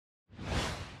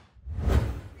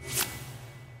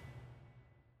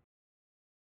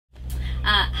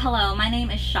Hello, my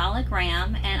name is Shala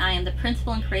and I am the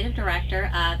Principal and Creative Director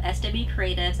of SW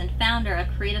Creatives and founder of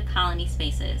Creative Colony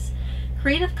Spaces.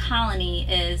 Creative Colony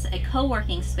is a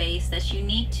co-working space that's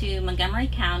unique to Montgomery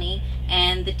County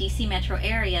and the DC metro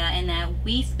area in that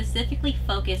we specifically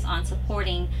focus on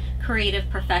supporting creative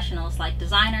professionals like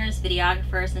designers,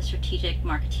 videographers, and strategic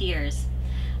marketeers.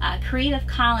 Creative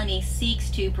Colony seeks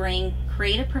to bring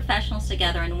creative professionals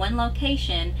together in one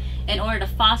location in order to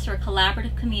foster a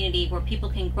collaborative community where people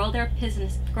can grow their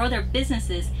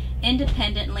businesses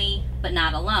independently but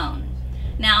not alone.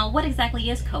 Now, what exactly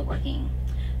is co-working?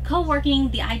 Co-working,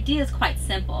 the idea is quite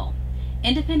simple.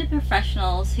 Independent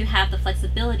professionals who have the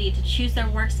flexibility to choose their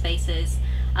workspaces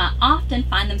often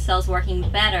find themselves working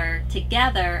better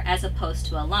together as opposed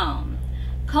to alone.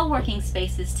 Co-working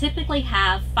spaces typically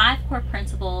have 5 core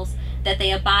principles that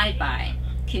they abide by: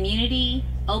 community,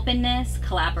 openness,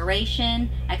 collaboration,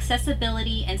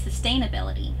 accessibility, and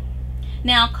sustainability.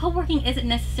 Now, co-working isn't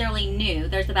necessarily new.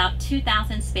 There's about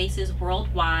 2,000 spaces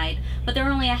worldwide, but there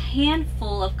are only a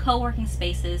handful of co-working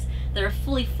spaces that are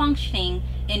fully functioning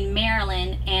in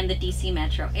Maryland and the DC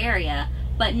metro area,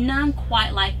 but none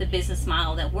quite like the business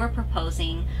model that we're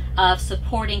proposing of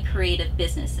supporting creative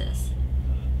businesses.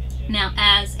 Now,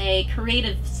 as a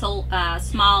creative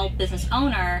small business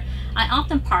owner, I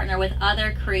often partner with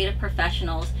other creative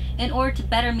professionals in order to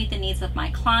better meet the needs of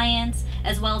my clients,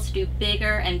 as well as to do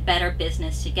bigger and better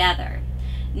business together.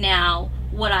 Now,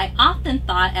 what I often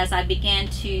thought as I began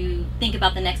to think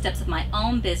about the next steps of my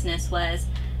own business was,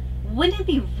 wouldn't it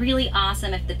be really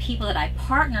awesome if the people that I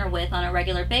partner with on a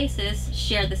regular basis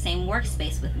share the same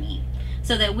workspace with me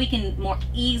so that we can more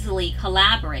easily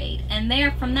collaborate? And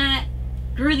from that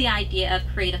grew the idea of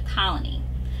Creative Colony.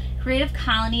 Creative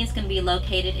Colony is going to be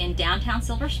located in downtown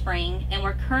Silver Spring, and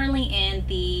we're currently in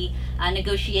the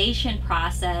negotiation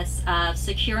process of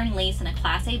securing lease in a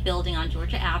Class A building on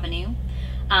Georgia Avenue,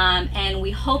 and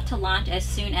we hope to launch as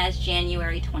soon as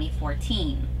January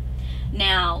 2014.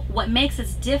 Now, what makes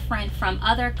us different from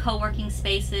other co-working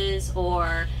spaces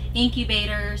or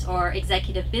incubators or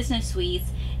executive business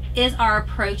suites is our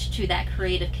approach to that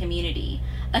creative community.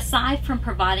 Aside from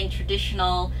providing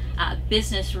traditional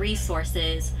business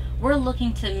resources, we're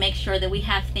looking to make sure that we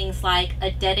have things like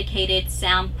a dedicated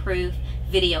soundproof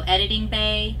video editing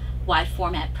bay, wide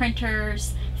format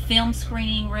printers, film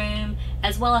screening room,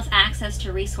 as well as access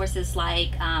to resources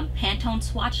like Pantone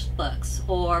swatch books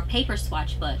or paper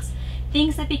swatch books,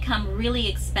 things that become really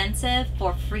expensive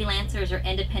for freelancers or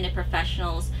independent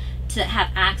professionals to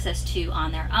have access to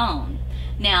on their own.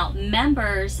 Now,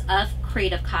 members of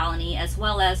Creative Colony, as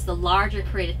well as the larger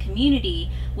creative community,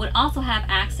 would also have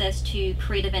access to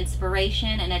creative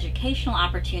inspiration and educational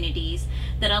opportunities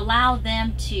that allow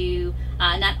them to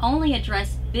not only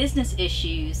address business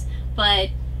issues, but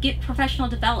get professional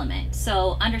development.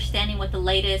 So understanding what the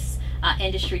latest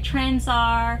industry trends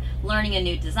are, learning a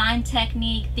new design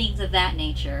technique, things of that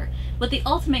nature, with the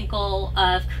ultimate goal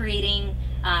of creating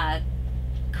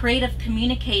creative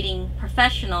communicating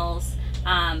professionals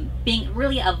being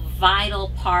really a vital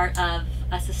part of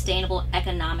a sustainable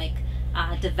economic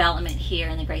development here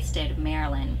in the great state of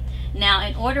Maryland. Now,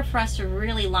 in order for us to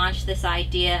really launch this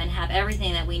idea and have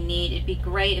everything that we need, it'd be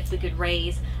great if we could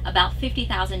raise about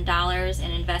 $50,000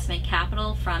 in investment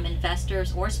capital from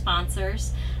investors or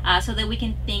sponsors so that we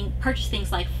can purchase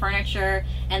things like furniture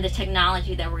and the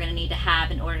technology that we're going to need to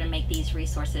have in order to make these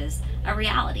resources a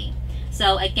reality.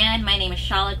 So again, my name is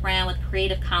Shala with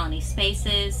Creative Colony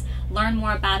Spaces. Learn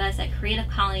more about us at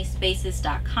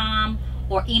creativecolonyspaces.com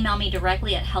or email me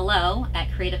directly at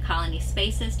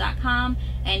hello@creativecolonyspaces.com,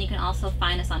 and you can also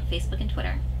find us on Facebook and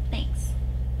Twitter.